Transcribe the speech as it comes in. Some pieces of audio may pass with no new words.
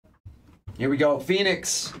Here we go.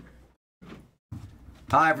 Phoenix.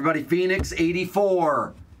 Hi, everybody. Phoenix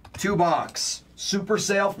 84. 2-box. Super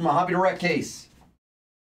sale from a Hobby Direct case.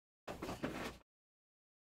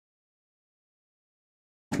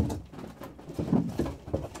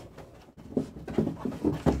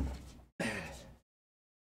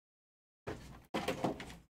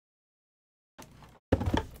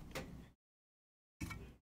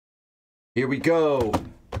 Here we go.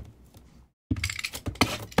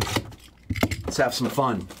 Let's have some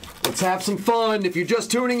fun. Let's have some fun. If you're just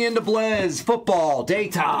tuning into Blez Football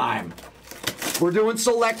Daytime, we're doing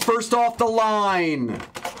select first off the line.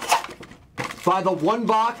 By the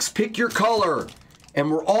 1-box, pick your color. And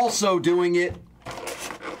we're also doing it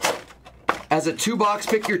as a 2-box,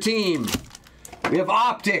 pick your team. We have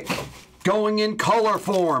Optic going in color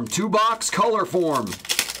form, 2-box color form,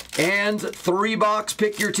 and 3-box,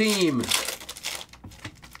 pick your team.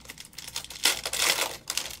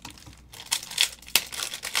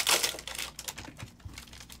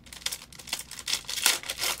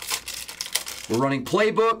 We're running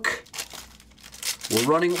playbook. We'll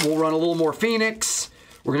run a little more Phoenix.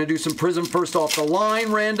 We're going to do some Prism first off the line,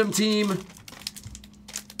 random team.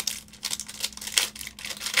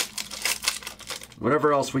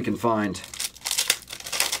 Whatever else we can find.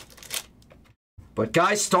 But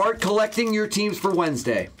guys, start collecting your teams for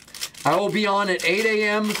Wednesday. I will be on at 8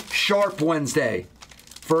 a.m. sharp Wednesday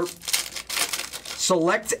for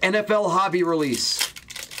select NFL hobby release.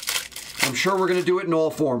 I'm sure we're going to do it in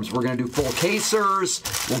all forms. We're going to do full casers.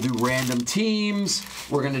 We'll do random teams.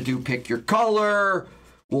 We're going to do pick your color.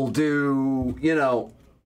 We'll do, you know,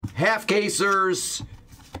 half casers,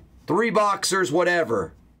 3-boxers,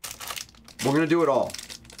 whatever. We're going to do it all.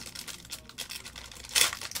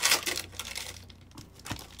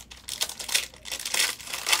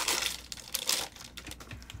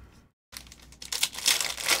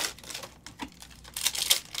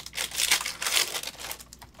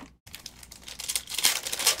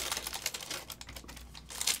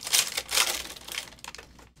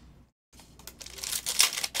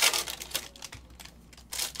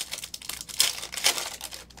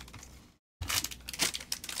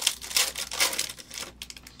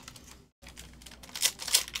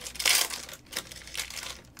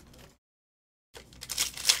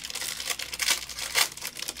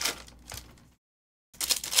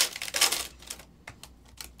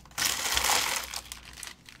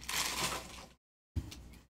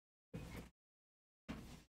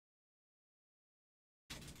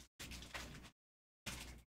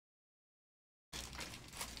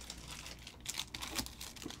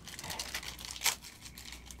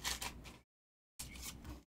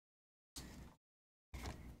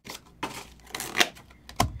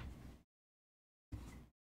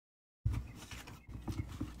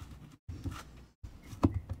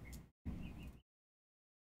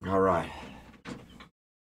 All right.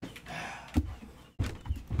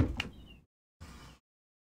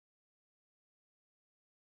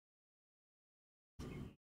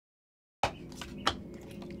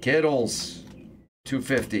 Kittles,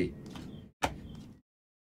 250.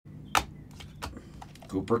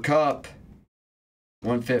 Cooper Kupp,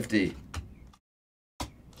 150.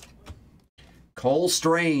 Cole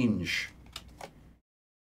Strange.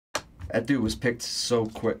 That dude was picked so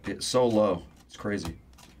quick, so low. It's crazy.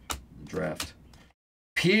 Draft.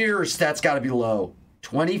 Pierce, that's got to be low.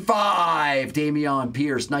 25, Dameon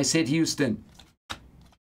Pierce. Nice hit, Houston.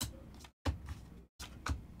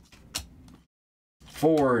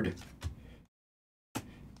 Ford.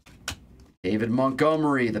 David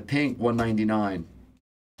Montgomery, the pink, 199.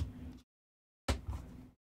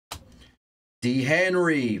 D.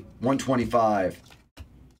 Henry, 125.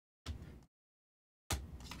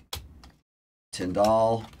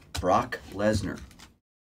 Tyndall, Brock Lesnar.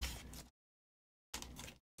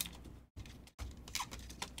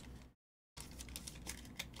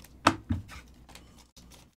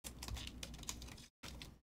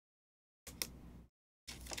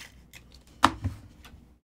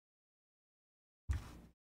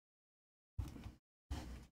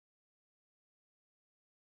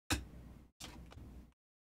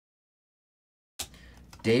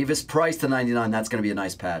 Davis Price to 99. That's going to be a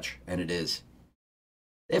nice patch. And it is.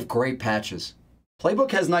 They have great patches.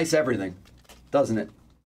 Playbook has nice everything, doesn't it?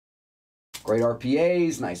 Great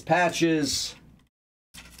RPAs, nice patches.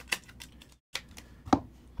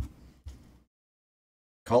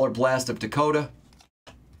 Color Blast of Dakota.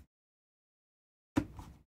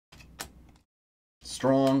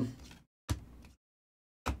 Strong.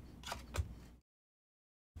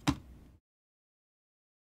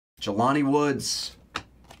 Jelani Woods.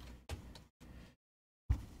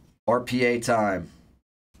 RPA time.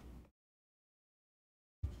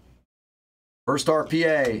 First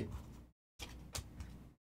RPA.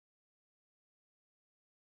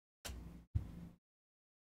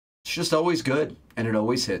 It's just always good, and it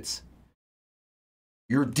always hits.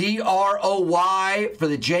 Your DROY for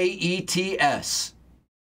the JETS.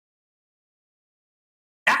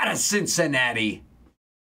 Out of Cincinnati.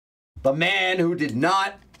 The man who did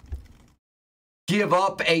not give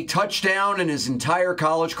up a touchdown in his entire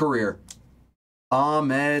college career.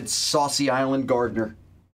 Ahmed Saucy Island Gardner.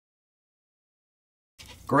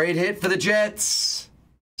 Great hit for the Jets.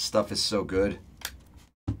 Stuff is so good.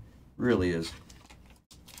 Really is.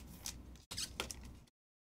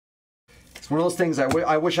 It's one of those things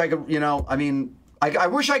I wish I could, you know, I mean, I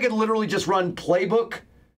wish I could literally just run Playbook,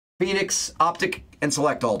 Phoenix, Optic, and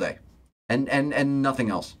Select all day. And nothing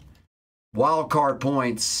else. Wild card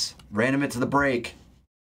points. Random it to the break.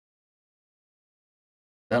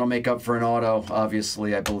 That'll make up for an auto,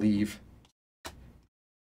 obviously, I believe.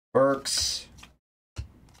 Burks.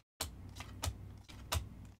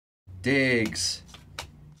 Diggs.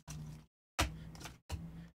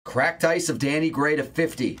 Cracked ice of Danny Gray to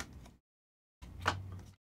 50.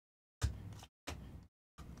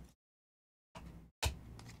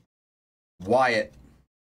 Wyatt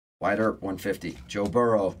Earp, 150. Joe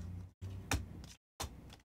Burrow.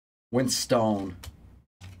 Winstone.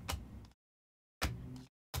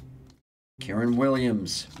 Kieran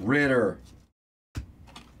Williams. Ritter.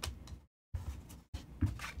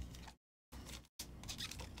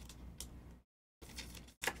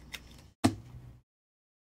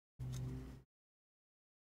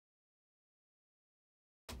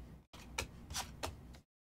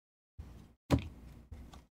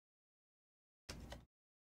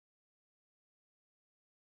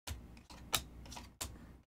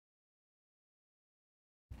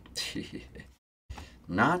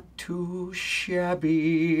 Not too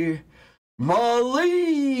shabby.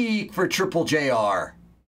 Malik for Triple JR.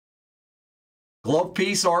 Glove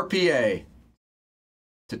piece RPA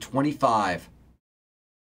to 25.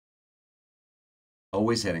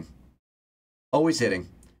 Always hitting. Always hitting.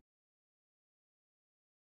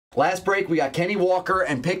 Last break, we got Kenny Walker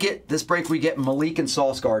and Pickett. This break, we get Malik and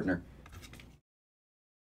Sauce Gardner.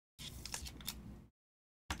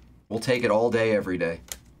 We'll take it all day, every day.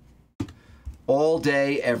 All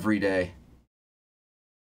day, every day.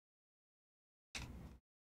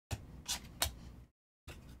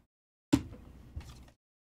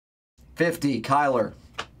 $50, Kyler.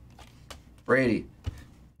 Brady.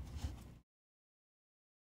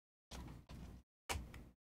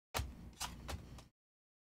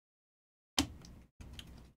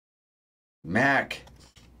 Mac.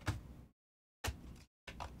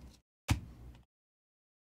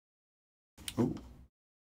 Ooh.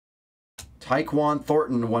 Tyquan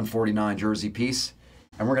Thornton, 149 jersey piece.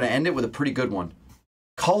 And we're going to end it with a pretty good one.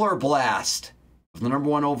 Color Blast. The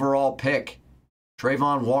 #1 overall pick.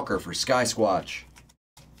 Trayvon Walker for Sky Squatch.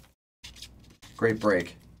 Great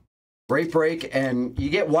break. Great break. And you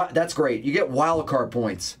get what? That's great. You get wild card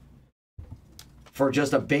points for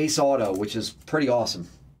just a base auto, which is pretty awesome.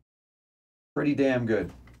 Pretty damn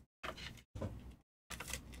good.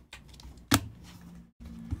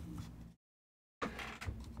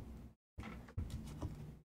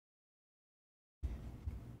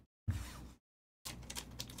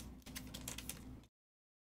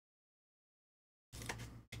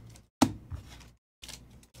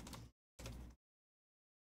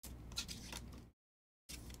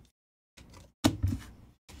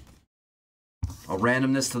 I'll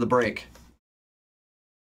random this to the break.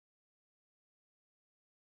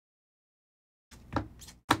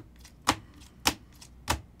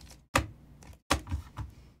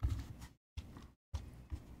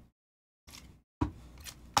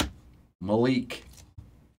 Malik.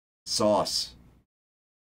 Sauce.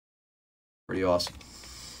 Pretty awesome.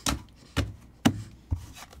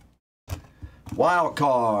 Wild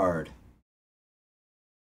card.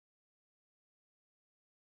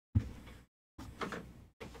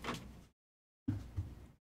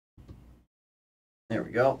 There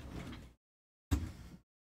we go.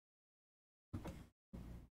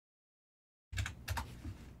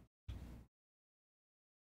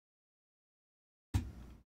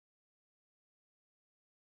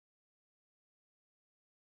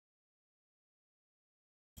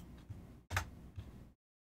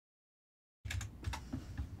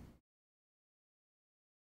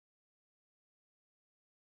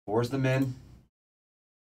 Four's the min.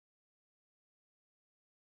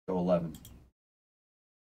 Go 11.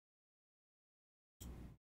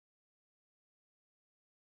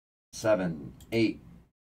 Seven, 8,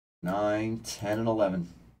 9, 10, and 11.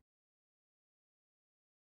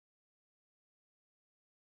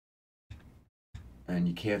 And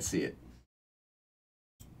you can't see it.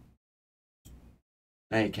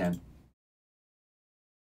 Now you can.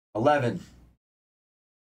 11.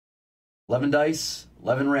 11 dice,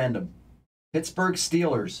 11 random. Pittsburgh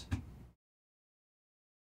Steelers.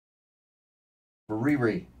 For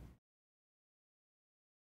Riri.